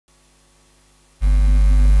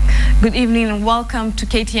Good evening and welcome to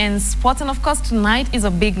KTN Sports. And of course, tonight is a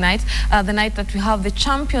big night, the night that we have the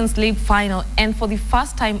Champions League final. And for the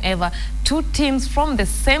first time ever, two teams from the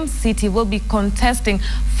same city will be contesting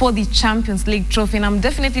for the Champions League trophy. And I'm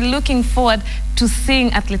definitely looking forward to seeing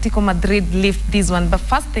Atletico Madrid lift this one. But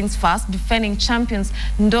first things first, defending champions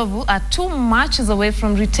Ndovu are 2 matches away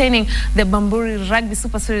from retaining the Bamburi Rugby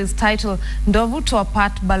Super Series title. Ndovu to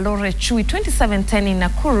apart Balore Chui 27-10 in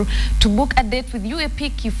Nakuru to book a date with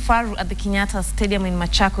UAP Kifaru at the Kenyatta Stadium in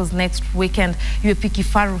Machakos next weekend. UAP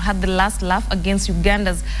Kifaru had the last laugh against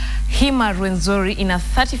Uganda's Hima Rwenzori in a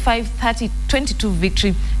 35-30-22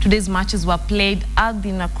 victory. Today's matches were played at the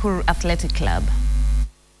Nakuru Athletic Club.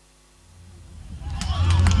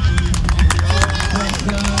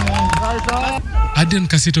 Aden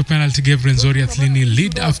Kasito penalty gave Rwenzori Athlini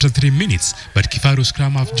lead after 3 minutes, but Kifaru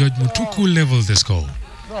scrum half George Mutuku leveled the score.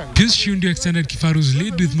 Pius Shundu extended Kifaru's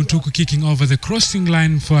lead with Mutuku kicking over the crossing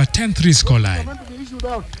line for a 10-3 scoreline.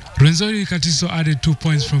 Rwenzori Katiso added 2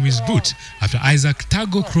 points from his boot after Isaac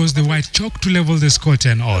Tago crossed the white chalk to level the score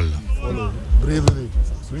 10-all.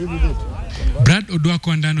 Brad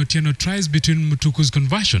Odwako and Dan Otieno tries between Mutuku's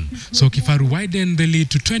conversion, so Kifaru widened the lead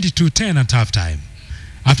to 22-10 at halftime.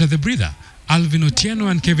 After the breather, Alvin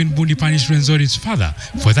Otieno and Kevin Bundi punished Rwenzori's father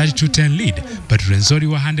for 32-10 lead, but Rwenzori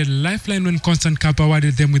were handed a lifeline when Constant Cup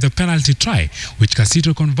awarded them with a penalty try, which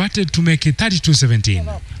Casito converted to make it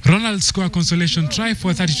 32-17. Ronald scored a consolation try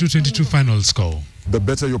for a 32-22 final score. The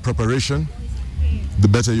better your preparation, the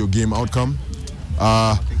better your game outcome.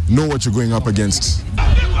 Know what you're going up against.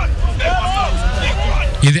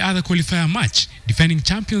 In the other qualifier match, defending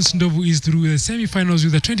champions Ndovu is through the semi-finals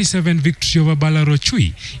with a 27 victory over Balore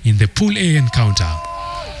Chui in the Pool A encounter.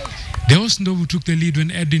 The host Ndovu took the lead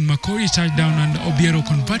when Edwin Makori charged down and Obiero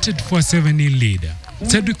converted for a 7-0 lead.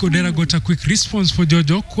 Cedric Odera got a quick response for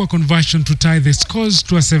George Okwa conversion to tie the scores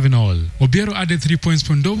to a 7-all. Obiero added 3 points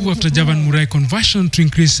for Ndovu after Javan Murai conversion to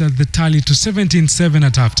increase the tally to 17-7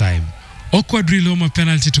 at halftime. Okwa drilled home a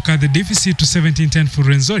penalty to cut the deficit to 17-10 for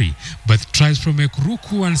Rwenzori, but tries from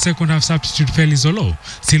Ekuruku and second-half substitute Feli Zolo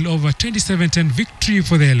still over 27-10 victory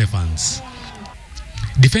for the Elephants.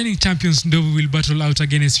 Defending champions Ndovu will battle out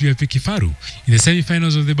against UAP Kifaru in the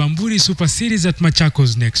semi-finals of the Bamburi Super Series at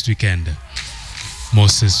Machakos next weekend.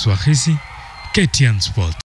 Moses Swahisi, KTN Sport.